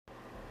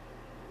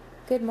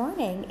Good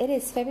morning. It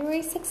is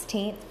February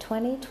 16th,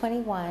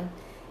 2021.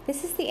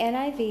 This is the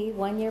NIV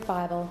One-Year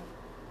Bible.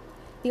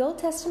 The Old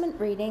Testament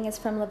reading is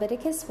from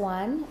Leviticus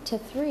 1 to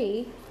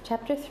 3,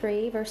 chapter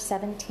 3, verse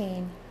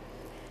 17.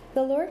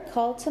 The Lord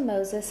called to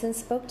Moses and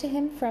spoke to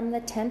him from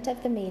the tent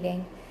of the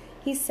meeting.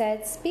 He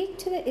said, "Speak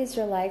to the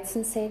Israelites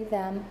and say to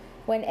them,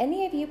 when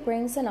any of you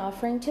brings an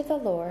offering to the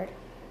Lord,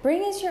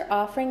 bring as your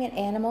offering an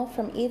animal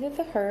from either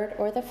the herd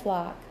or the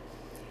flock.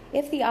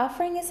 If the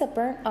offering is a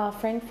burnt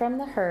offering from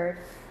the herd,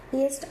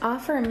 he is to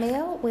offer a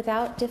male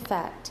without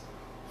defect.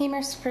 He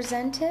must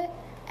present it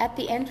at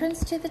the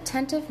entrance to the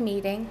tent of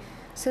meeting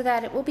so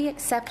that it will be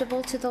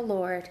acceptable to the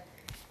Lord.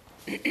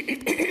 He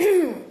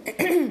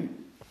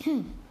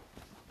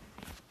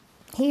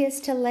is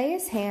to lay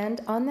his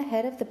hand on the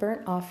head of the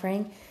burnt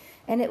offering,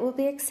 and it will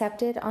be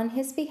accepted on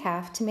his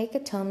behalf to make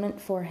atonement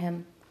for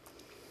him.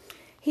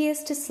 He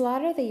is to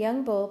slaughter the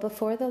young bull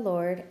before the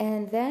Lord,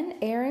 and then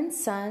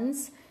Aaron's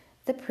sons,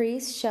 the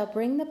priests, shall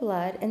bring the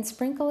blood and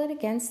sprinkle it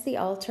against the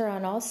altar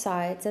on all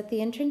sides at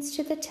the entrance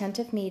to the tent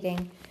of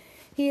meeting.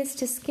 He is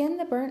to skin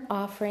the burnt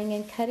offering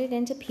and cut it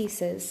into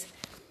pieces.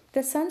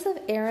 The sons of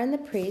Aaron the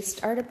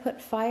priest are to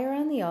put fire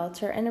on the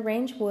altar and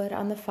arrange wood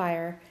on the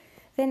fire.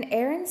 Then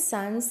Aaron's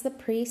sons, the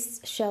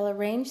priests, shall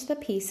arrange the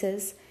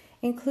pieces,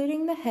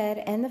 including the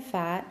head and the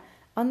fat,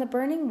 on the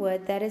burning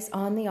wood that is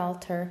on the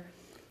altar.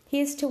 He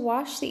is to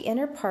wash the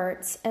inner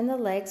parts and the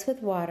legs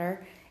with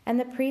water, and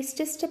the priest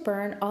is to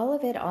burn all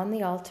of it on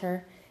the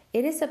altar.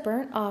 It is a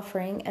burnt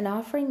offering, an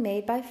offering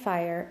made by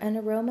fire, an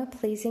aroma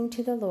pleasing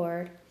to the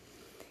Lord.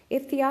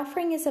 If the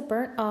offering is a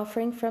burnt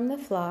offering from the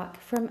flock,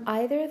 from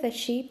either the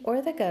sheep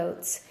or the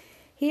goats,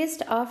 he is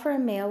to offer a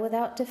male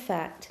without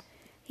defect.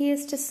 He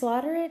is to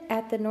slaughter it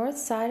at the north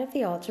side of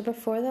the altar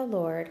before the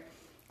Lord,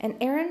 and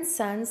Aaron's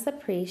sons, the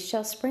priests,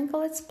 shall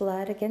sprinkle its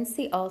blood against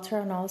the altar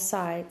on all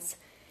sides.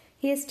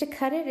 He is to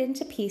cut it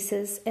into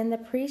pieces, and the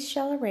priest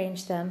shall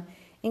arrange them,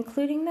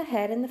 including the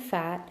head and the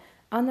fat,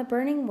 on the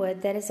burning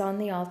wood that is on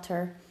the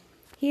altar.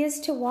 He is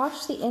to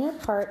wash the inner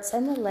parts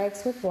and the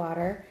legs with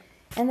water,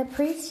 and the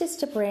priest is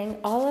to bring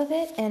all of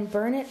it and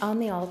burn it on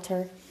the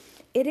altar.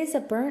 It is a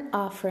burnt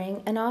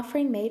offering, an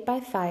offering made by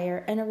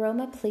fire, an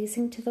aroma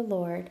pleasing to the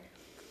Lord.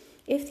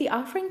 If the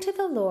offering to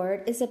the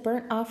Lord is a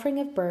burnt offering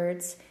of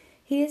birds,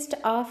 he is to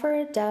offer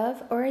a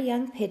dove or a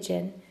young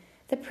pigeon.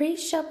 The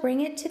priest shall bring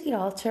it to the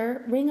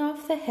altar, wring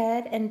off the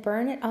head, and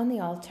burn it on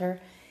the altar.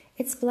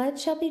 Its blood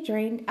shall be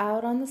drained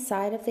out on the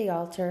side of the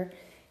altar.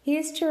 He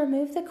is to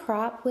remove the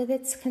crop with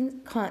its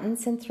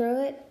contents and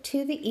throw it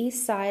to the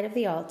east side of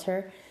the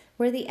altar,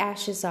 where the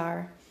ashes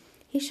are.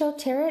 He shall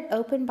tear it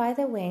open by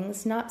the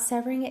wings, not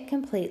severing it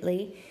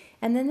completely,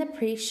 and then the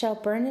priest shall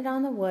burn it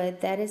on the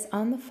wood that is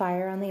on the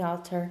fire on the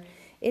altar.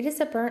 It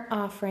is a burnt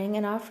offering,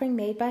 an offering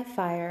made by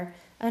fire,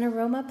 an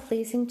aroma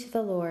pleasing to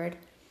the Lord.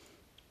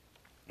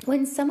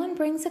 When someone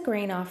brings a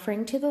grain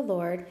offering to the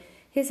Lord,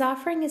 his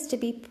offering is to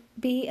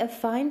be of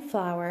fine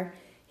flour.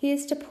 He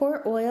is to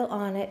pour oil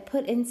on it,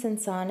 put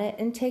incense on it,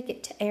 and take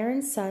it to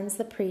Aaron's sons,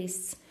 the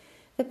priests.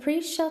 The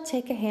priest shall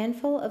take a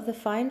handful of the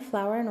fine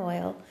flour and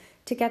oil,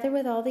 together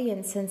with all the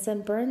incense,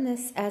 and burn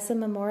this as a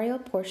memorial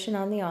portion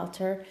on the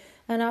altar,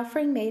 an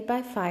offering made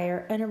by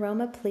fire, an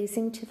aroma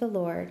pleasing to the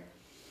Lord.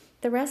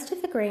 The rest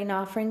of the grain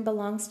offering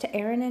belongs to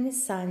Aaron and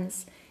his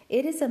sons.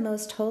 It is a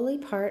most holy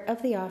part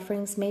of the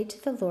offerings made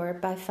to the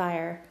Lord by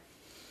fire.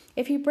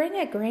 If you bring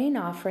a grain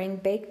offering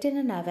baked in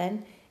an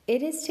oven,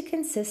 it is to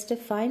consist of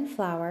fine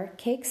flour,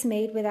 cakes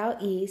made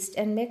without yeast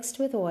and mixed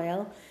with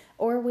oil,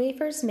 or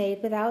wafers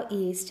made without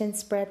yeast and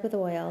spread with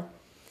oil.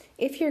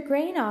 If your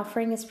grain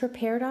offering is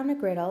prepared on a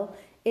griddle,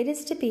 it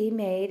is to be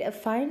made of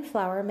fine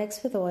flour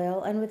mixed with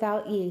oil and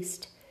without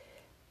yeast.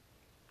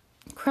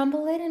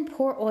 Crumble it and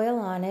pour oil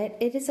on it.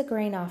 It is a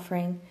grain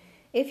offering.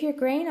 If your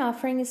grain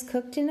offering is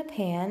cooked in a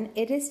pan,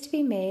 it is to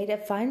be made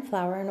of fine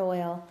flour and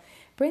oil.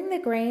 Bring the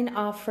grain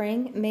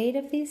offering made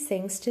of these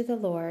things to the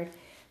Lord.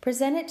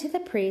 Present it to the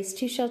priest,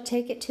 who shall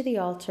take it to the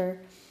altar.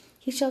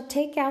 He shall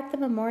take out the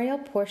memorial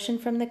portion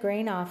from the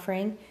grain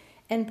offering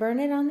and burn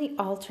it on the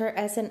altar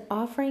as an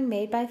offering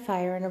made by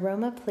fire, an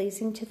aroma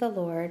pleasing to the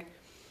Lord.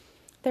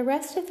 The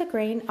rest of the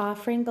grain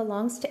offering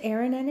belongs to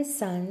Aaron and his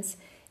sons.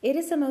 It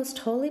is a most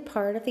holy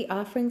part of the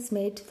offerings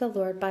made to the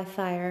Lord by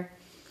fire.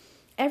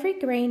 Every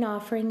grain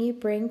offering you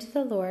bring to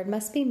the Lord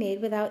must be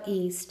made without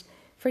yeast,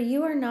 for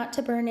you are not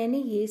to burn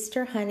any yeast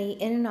or honey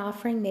in an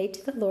offering made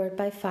to the Lord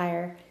by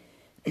fire.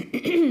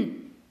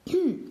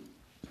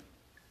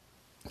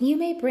 You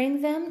may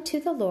bring them to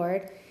the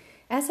Lord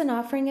as an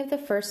offering of the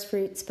first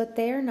fruits, but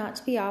they are not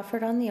to be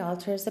offered on the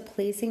altar as a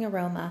pleasing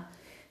aroma.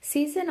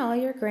 Season all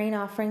your grain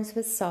offerings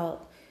with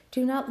salt.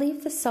 Do not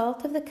leave the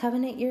salt of the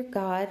covenant your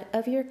God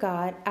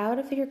out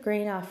of your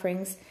grain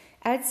offerings.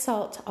 Add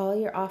salt to all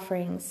your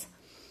offerings.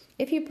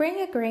 If you bring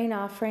a grain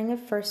offering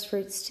of first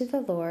fruits to the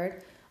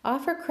Lord,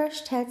 offer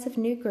crushed heads of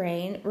new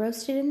grain,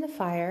 roasted in the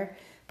fire.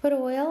 Put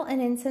oil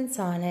and incense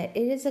on it.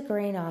 It is a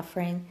grain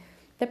offering.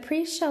 The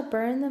priest shall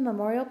burn the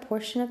memorial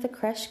portion of the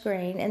crushed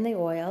grain in the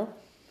oil,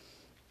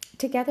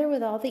 together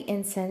with all the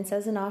incense,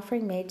 as an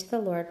offering made to the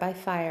Lord by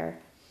fire.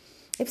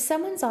 If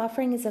someone's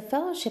offering is a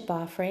fellowship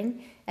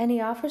offering, and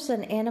he offers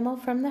an animal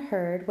from the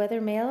herd,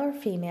 whether male or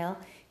female,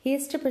 he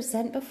is to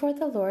present before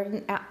the Lord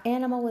an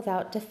animal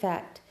without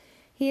defect.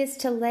 He is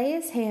to lay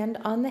his hand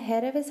on the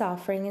head of his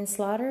offering and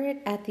slaughter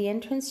it at the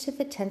entrance to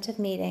the tent of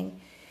meeting.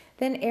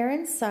 Then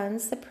Aaron's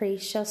sons, the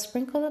priests, shall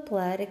sprinkle the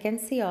blood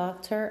against the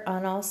altar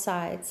on all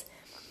sides.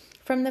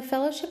 From the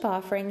fellowship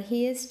offering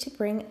he is to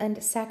bring a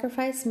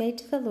sacrifice made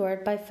to the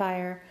Lord by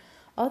fire,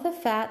 all the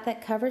fat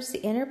that covers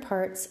the inner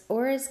parts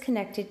or is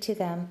connected to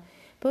them,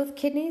 both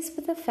kidneys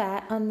with the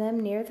fat on them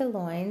near the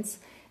loins,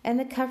 and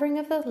the covering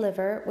of the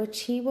liver,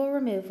 which he will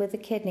remove with the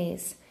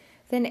kidneys.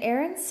 Then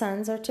Aaron's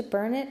sons are to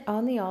burn it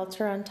on the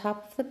altar on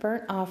top of the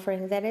burnt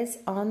offering that is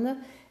on the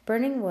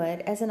burning wood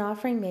as an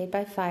offering made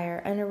by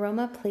fire, an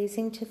aroma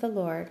pleasing to the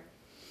Lord.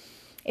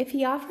 If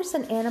he offers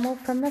an animal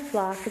from the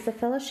flock as a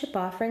fellowship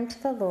offering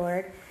to the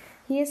Lord,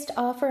 he is to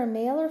offer a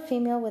male or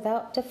female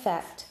without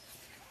defect.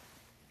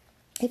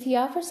 If he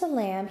offers a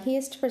lamb, he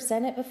is to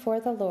present it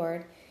before the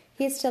Lord.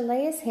 He is to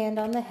lay his hand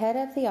on the head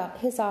of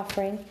his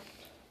offering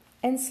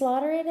and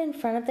slaughter it in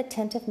front of the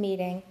tent of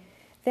meeting.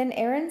 Then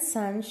Aaron's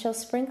son shall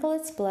sprinkle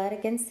its blood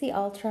against the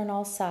altar on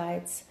all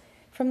sides.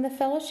 From the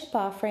fellowship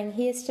offering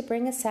he is to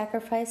bring a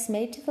sacrifice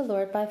made to the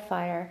Lord by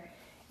fire.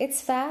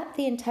 Its fat,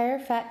 the entire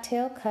fat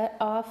tail cut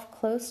off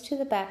close to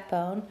the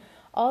backbone,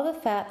 all the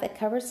fat that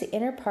covers the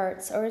inner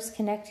parts or is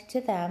connected to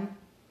them,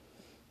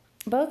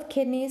 both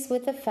kidneys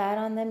with the fat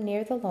on them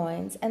near the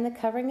loins, and the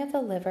covering of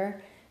the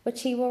liver,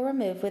 which he will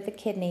remove with the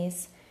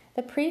kidneys.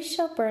 The priest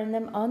shall burn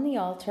them on the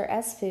altar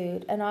as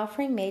food, an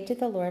offering made to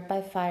the Lord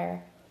by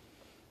fire.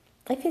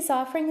 If his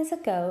offering is a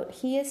goat,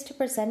 he is to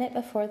present it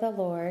before the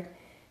Lord.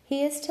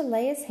 He is to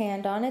lay his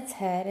hand on its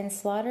head and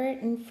slaughter it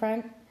in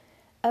front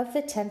of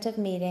the tent of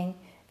meeting.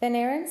 Then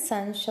Aaron's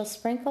sons shall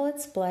sprinkle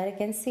its blood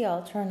against the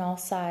altar on all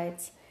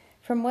sides.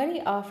 From what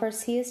he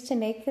offers, he is to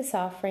make this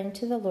offering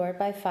to the Lord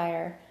by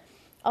fire.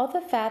 All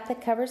the fat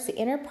that covers the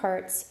inner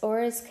parts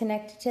or is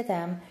connected to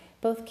them,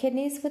 both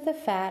kidneys with the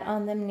fat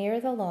on them near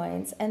the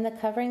loins, and the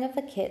covering of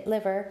the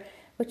liver,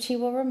 which he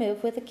will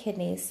remove with the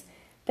kidneys.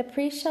 The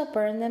priest shall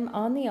burn them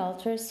on the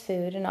altar as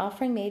food, an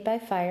offering made by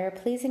fire, a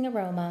pleasing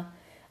aroma.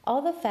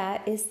 All the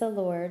fat is the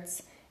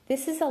Lord's.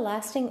 This is a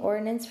lasting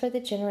ordinance for the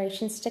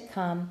generations to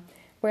come.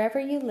 Wherever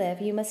you live,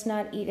 you must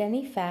not eat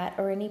any fat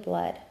or any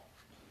blood.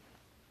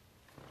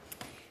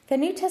 The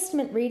New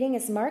Testament reading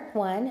is Mark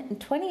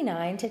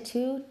 1:29 to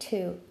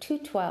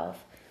 2:12.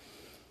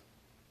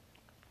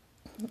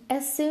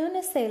 As soon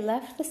as they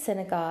left the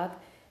synagogue,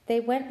 they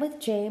went with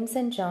James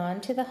and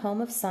John to the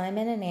home of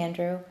Simon and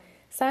Andrew.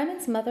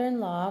 Simon's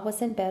mother-in-law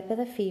was in bed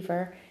with a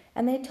fever,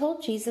 and they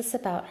told Jesus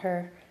about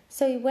her.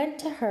 So he went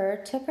to her,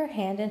 took her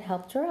hand, and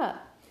helped her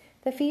up.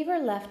 The fever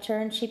left her,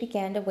 and she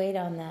began to wait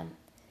on them.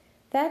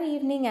 That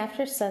evening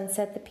after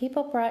sunset, the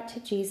people brought to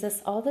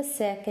Jesus all the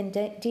sick and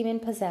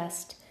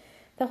demon-possessed.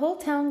 The whole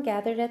town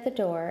gathered at the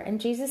door,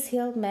 and Jesus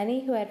healed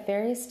many who had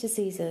various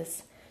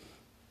diseases.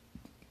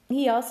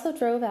 He also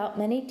drove out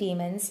many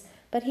demons,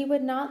 but he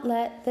would not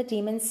let the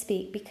demons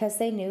speak because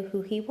they knew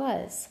who he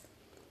was.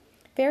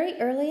 Very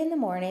early in the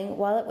morning,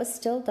 while it was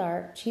still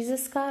dark,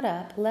 Jesus got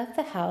up, left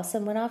the house,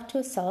 and went off to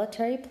a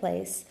solitary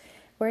place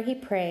where he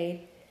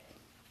prayed.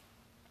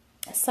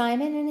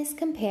 Simon and his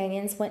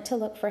companions went to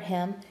look for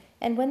him,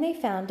 and when they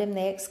found him,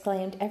 they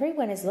exclaimed,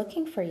 "Everyone is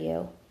looking for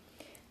you."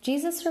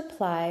 Jesus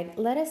replied,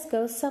 "Let us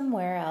go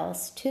somewhere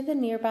else, to the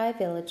nearby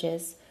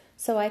villages,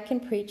 so I can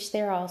preach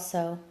there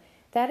also.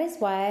 That is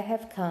why I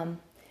have come."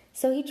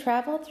 So he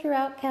traveled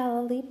throughout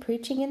Galilee,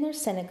 preaching in their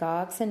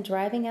synagogues and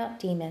driving out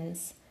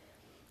demons.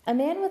 A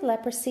man with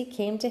leprosy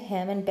came to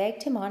him and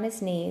begged him on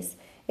his knees,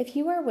 "If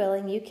you are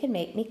willing, you can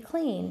make me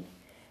clean."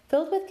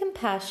 Filled with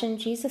compassion,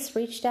 Jesus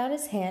reached out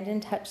his hand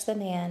and touched the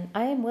man.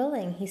 "I am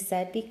willing," he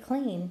said, "be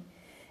clean."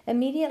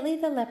 Immediately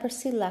the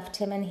leprosy left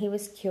him and he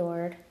was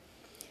cured.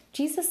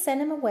 Jesus sent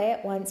him away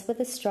at once with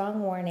a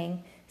strong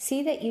warning.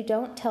 "See that you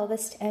don't tell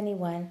this to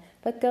anyone,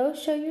 but go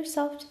show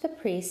yourself to the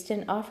priest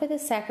and offer the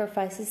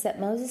sacrifices that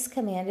Moses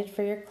commanded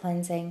for your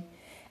cleansing,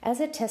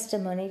 as a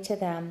testimony to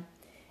them."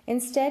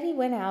 Instead, he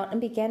went out and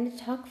began to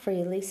talk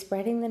freely,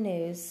 spreading the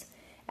news.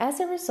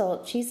 As a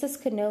result, Jesus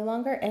could no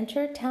longer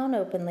enter a town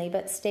openly,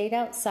 but stayed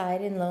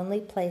outside in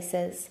lonely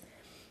places.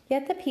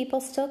 Yet the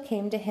people still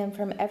came to him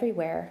from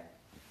everywhere.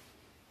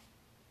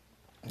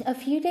 A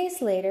few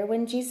days later,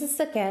 when Jesus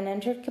again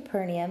entered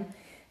Capernaum,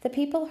 the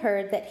people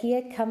heard that he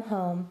had come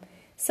home.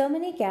 So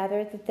many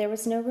gathered that there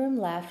was no room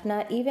left,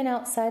 not even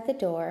outside the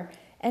door,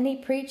 and he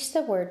preached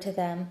the word to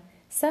them.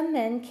 Some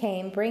men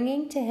came,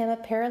 bringing to him a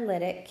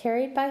paralytic,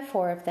 carried by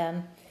 4 of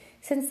them.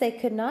 Since they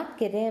could not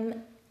get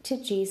him to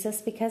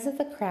Jesus because of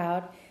the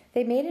crowd,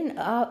 they made an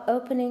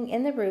opening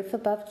in the roof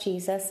above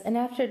Jesus, and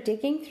after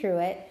digging through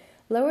it,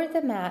 lowered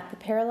the mat the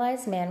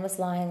paralyzed man was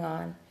lying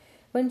on.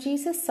 When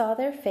Jesus saw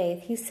their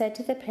faith, he said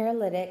to the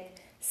paralytic,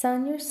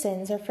 "Son, your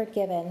sins are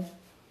forgiven."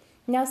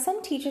 Now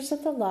some teachers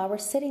of the law were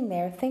sitting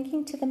there,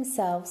 thinking to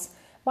themselves,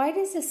 "Why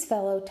does this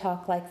fellow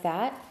talk like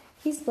that?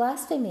 He's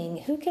blaspheming.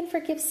 Who can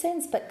forgive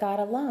sins but God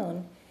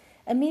alone?"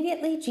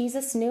 Immediately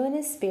Jesus knew in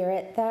his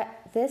spirit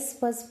that this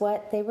was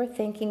what they were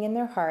thinking in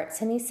their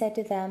hearts, and he said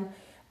to them,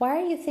 "Why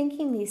are you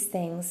thinking these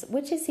things?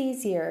 Which is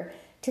easier,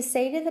 to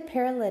say to the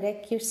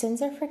paralytic, 'Your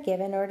sins are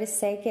forgiven,' or to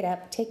say, 'Get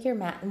up, take your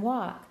mat and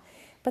walk'?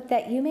 But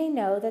that you may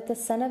know that the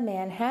Son of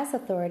Man has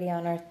authority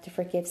on earth to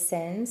forgive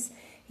sins,"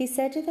 he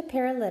said to the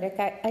paralytic,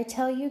 I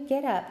tell you,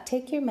 get up,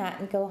 take your mat,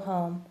 and go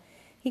home."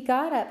 He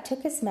got up,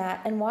 took his mat,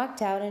 and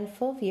walked out in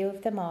full view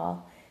of them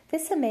all.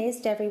 This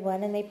amazed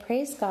everyone, and they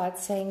praised God,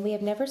 saying, "We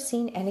have never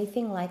seen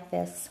anything like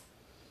this."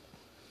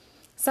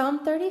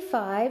 Psalm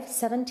 35,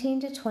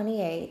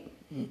 17-28.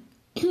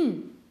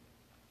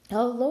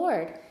 O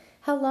Lord,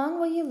 how long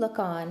will you look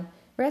on?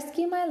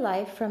 Rescue my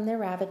life from their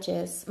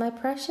ravages, my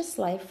precious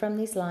life from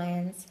these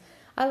lions.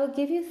 I will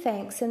give you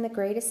thanks in the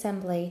great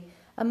assembly.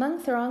 Among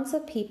throngs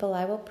of people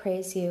I will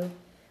praise you.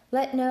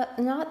 Let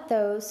not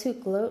those who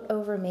gloat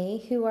over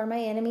me, who are my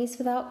enemies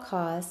without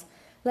cause,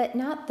 let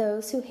not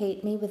those who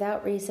hate me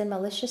without reason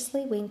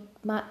maliciously wink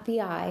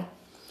the eye.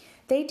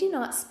 They do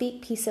not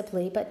speak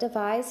peaceably, but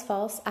devise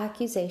false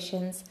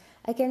accusations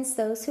against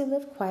those who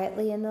live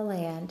quietly in the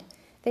land.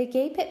 They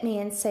gape at me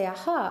and say,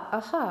 "Aha,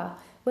 aha,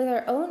 with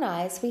our own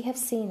eyes we have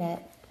seen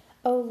it."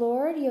 O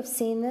Lord, you have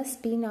seen this,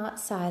 be not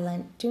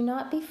silent. Do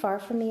not be far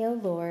from me, O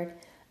Lord.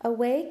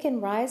 Awake and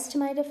rise to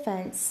my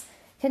defense.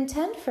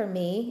 Contend for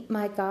me,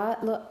 my God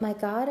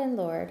and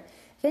Lord.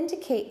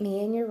 Vindicate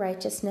me in your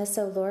righteousness,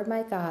 O Lord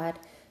my God.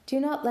 Do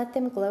not let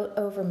them gloat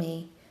over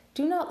me.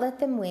 Do not let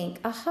them wink,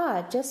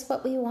 "Aha, just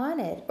what we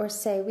wanted," or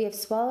say, "We have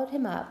swallowed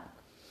him up."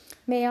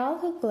 May all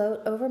who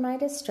gloat over my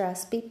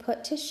distress be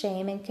put to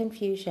shame and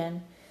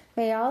confusion.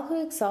 May all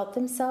who exalt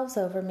themselves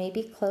over me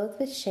be clothed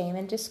with shame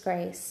and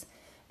disgrace.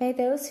 May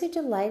those who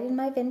delight in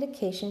my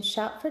vindication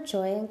shout for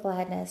joy and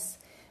gladness.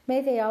 May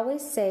they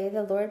always say,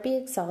 "The Lord be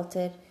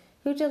exalted,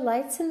 who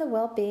delights in the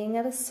well-being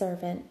of his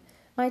servant."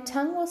 My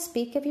tongue will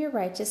speak of your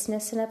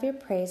righteousness and of your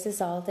praises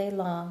all day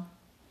long.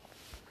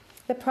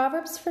 The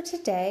Proverbs for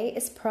today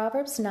is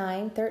Proverbs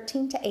 9,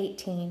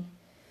 13-18.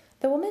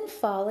 The woman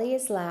folly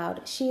is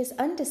loud. She is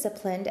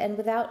undisciplined and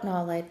without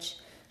knowledge.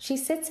 She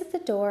sits at the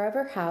door of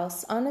her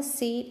house on a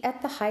seat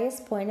at the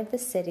highest point of the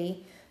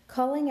city,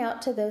 calling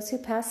out to those who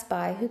pass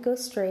by, who go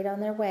straight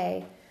on their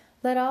way.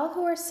 "Let all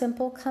who are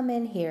simple come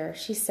in here,"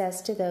 she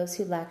says to those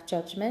who lack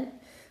judgment.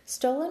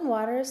 "Stolen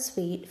water is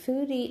sweet,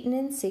 food eaten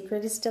in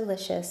secret is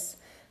delicious.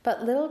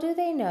 But little do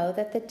they know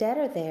that the dead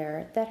are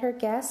there, that her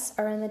guests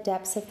are in the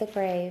depths of the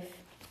grave."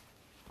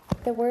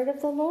 The word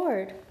of the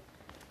Lord.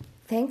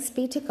 Thanks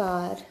be to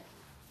God.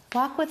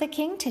 Walk with the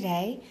King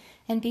today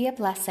and be a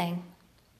blessing.